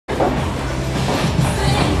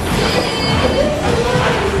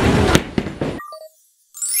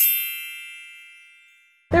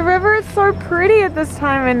so pretty at this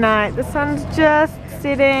time of night. The sun's just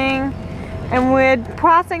setting and we're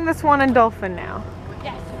passing the Swan and Dolphin now.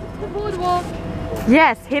 Yes, the boardwalk.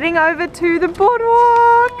 Yes, heading over to the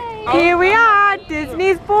boardwalk. Yay. Here we are,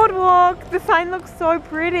 Disney's boardwalk. The sign looks so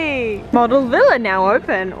pretty. Model Villa now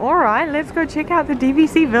open. All right, let's go check out the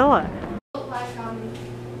DVC Villa. Like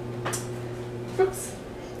Brooks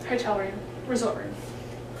hotel room, resort room.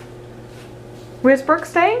 Where's Brooke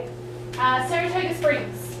staying? Saratoga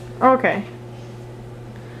Springs. Okay.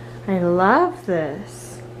 I love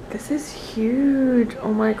this. This is huge.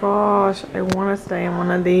 Oh my gosh. I want to stay in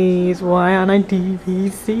one of these. Why on a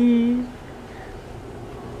DVC?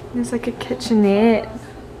 There's like a kitchenette.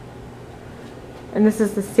 And this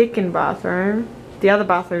is the second bathroom. The other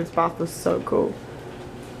bathroom's bath was so cool.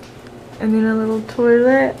 And then a little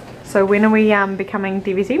toilet. So when are we becoming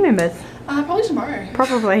DVC members? Probably tomorrow.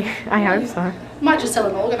 Probably. I hope so. Might just tell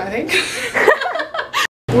an organ, I think.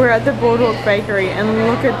 We're at the Boardwalk Bakery and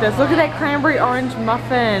look at this. Look at that cranberry orange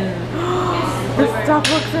muffin. This stuff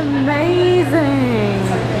looks amazing.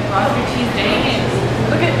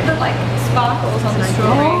 Look at the like sparkles on the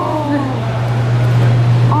strawberry.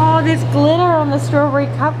 Oh, there's glitter on the strawberry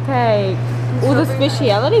cupcake. Oh, the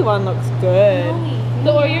speciality one looks good.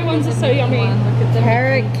 The Oreo ones are so yummy. Look at the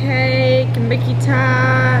Carrot cake, Mickey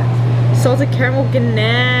tart, salted caramel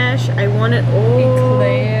ganache. I want it all.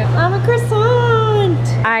 Almond croissant.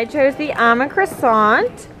 I chose the almond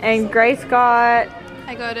croissant and Grace got...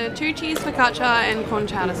 I got a 2 cheese focaccia and corn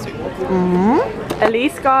chowder soup.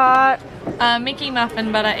 Elise got... Mickey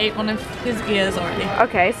muffin, but I ate one of his ears already.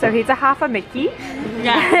 Okay, so he's a half a Mickey.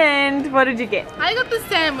 Yeah. And what did you get? I got the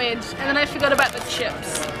sandwich and then I forgot about the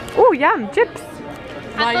chips. Oh, yum, chips.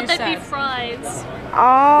 I thought they'd be fries.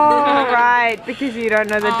 Oh, right, because you don't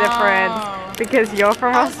know the difference. Because you're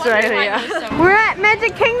from Australia. We're at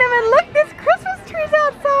Magic Kingdom and look, there's Christmas trees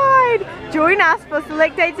outside. Join us for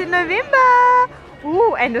select dates in November.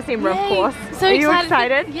 Ooh, and December, of course. So Are you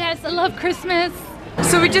excited? Yes, I love Christmas.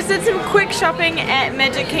 So we just did some quick shopping at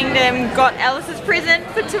Magic Kingdom, got Alice's present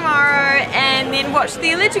for tomorrow, and then watched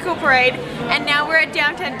the Electrical Parade, and now we're at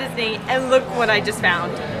Downtown Disney, and look what I just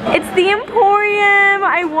found. It's the Emporium!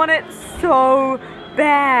 I want it so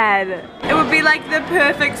bad. It would be like the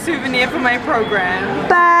perfect souvenir for my program.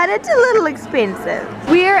 But it's a little expensive.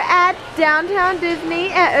 We're at Downtown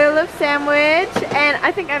Disney at Earl of Sandwich, and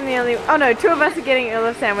I think I'm the only, oh no, 2 of us are getting Earl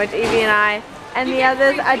of Sandwich, Evie and I. And the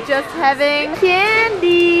others are just having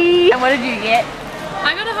candy. And what did you get?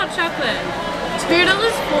 I got a hot chocolate.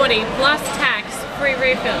 $2.40 plus tax, free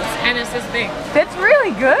refills, and it's this big. That's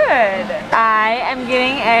really good. I am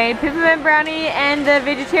getting a peppermint brownie and a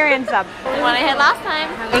vegetarian sub. The one I had last time.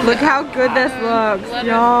 Look how good this looks.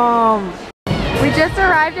 Yum. We just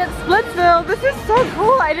arrived at Splitsville. This is so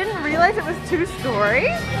cool. I didn't realize it was 2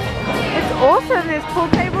 stories. It's awesome. There's pool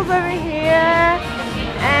tables over here.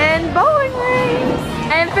 And bowling rings.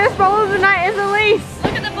 And first bowl of the night is Elise.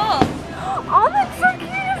 Look at the ball. Oh, that's so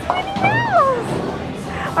cute. It's Minnie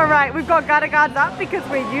Mouse. Alright, we've got gutter guards up because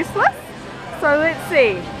we're useless. So let's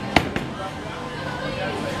see.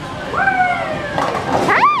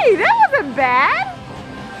 Hey, that wasn't bad.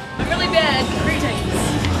 Really bad. Retakes.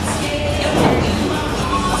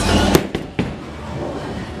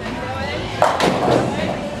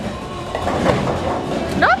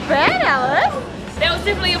 Not bad, Alice. That was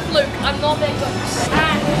definitely a fluke. I'm not that good.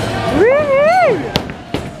 Woohoo!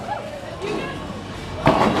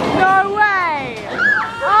 No way!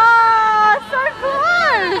 Oh, so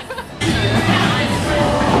close!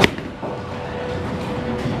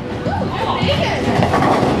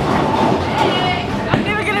 I'm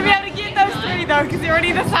never gonna be able to get those 3 though, because they're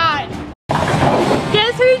already the side.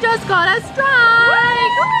 Guess who just got a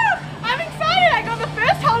strike? I'm excited! I got the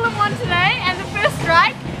first hole-in-one today and the first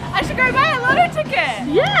strike. I should go buy a lotto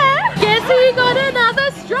ticket. Yeah. Guess who got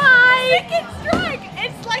another strike? Second strike.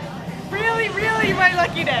 It's like really, really my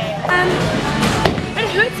lucky day. It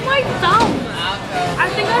hurts my thumb. I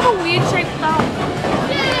think I have a weird shaped thumb.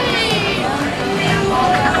 Yay!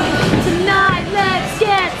 Tonight, let's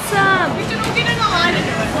get some. We should all get in a line and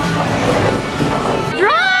do it.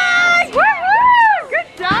 Strike! Woohoo! Good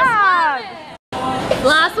job.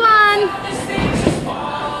 Last one.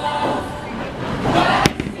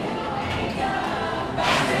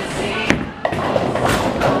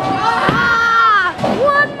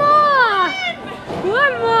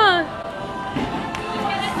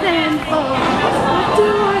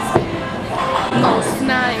 Most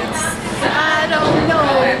nights I don't know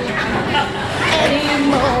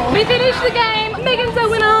anymore. We finished the game. Megan's the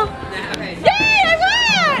winner. Yay! I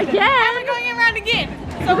won! Yeah. And we're going around again.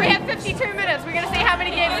 So we have 52 minutes. We're going to see how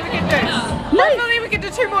many games we can do. Hopefully we can do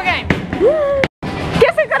 2 more games.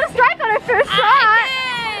 Guess who got a strike on her first shot?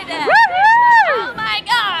 I did! Oh my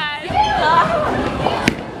god!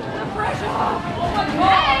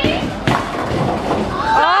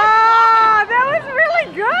 Oh, that was really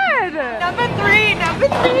good. Number three.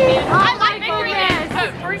 I like victory dance!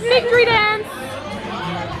 Victory dance!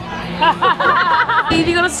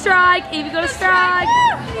 Evie got a strike! Evie got a strike!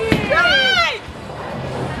 Strike!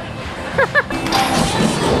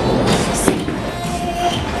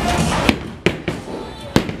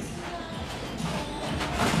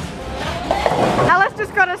 Alice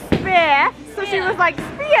just got a spear, so she was like,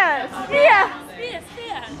 spear.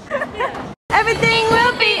 Everything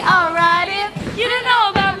will be alright if You don't know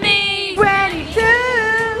about me! 22.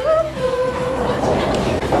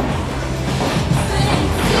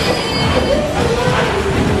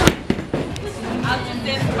 I've just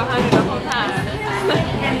danced behind her the whole time.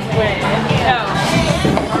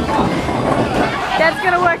 That's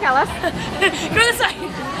gonna work, Alice. Go this way!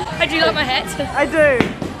 I do like my hat. I do.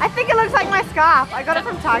 I think it looks like my scarf. I got it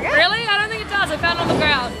from Target. Really? I don't think it does. I found it on the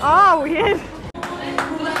ground. Oh, weird.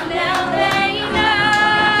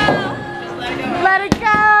 Let it go.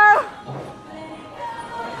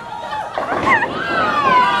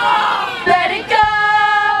 Let it go.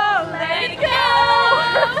 Let it go.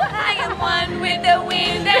 I am one with the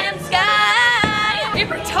wind and sky.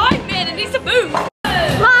 Every time, man, it needs to move.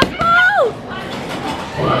 Last ball.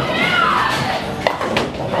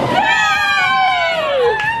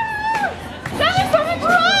 That was so much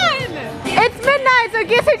fun. It's midnight, so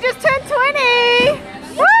guess who just turned 20?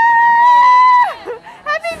 Woo!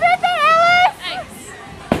 Happy birthday, Alice! Thanks.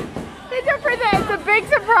 It's your present. It's a big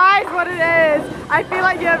surprise what it is. I feel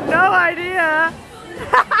like you have no idea.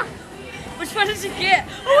 Which one did you get?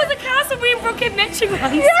 Oh, it's a castle. Me and Brooke had matching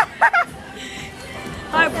ones. Yeah.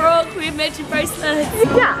 Hi, Brooke. We have matching bracelets.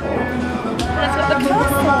 Yeah. That's what the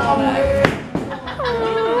castle.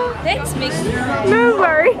 Thanks, Mickey. No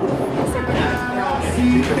worries.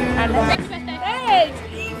 Thanks,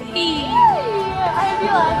 Evie. I hope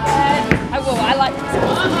you like it. I will. I like this.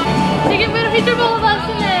 Take a bit of picture of all of us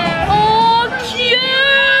in there. Oh,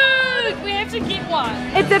 cute! We have to get one.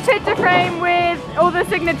 It's a picture frame with all the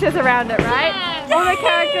signatures around it, right? Yeah. All the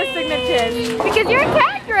character signatures. Because you're a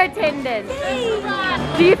character attendant.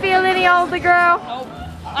 Do you feel any older, girl? Oh,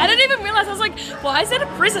 I didn't even realize. I was like, why is that a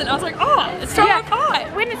present? I was like, oh, it's from a pie.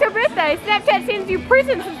 When it's your birthday, Snapchat sends you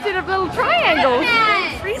presents instead of little triangles.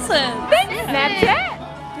 Present. Thanks, Snapchat.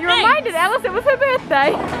 You reminded Alice it was her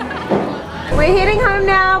birthday. We're heading home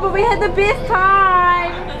now, but we had the best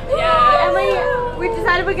time. Yeah. And we've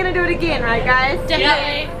decided we're going to do it again, right, guys?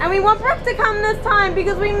 Definitely. And we want Brooke to come this time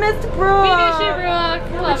because we missed Brooke. We miss you, Brooke.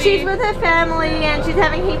 We love She's you. with her family and she's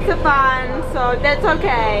having heaps of fun, so that's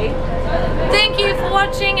okay. Thank you for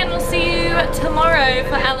watching, and we'll see you tomorrow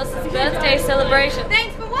for Alice's birthday celebration.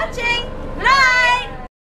 Thanks for watching.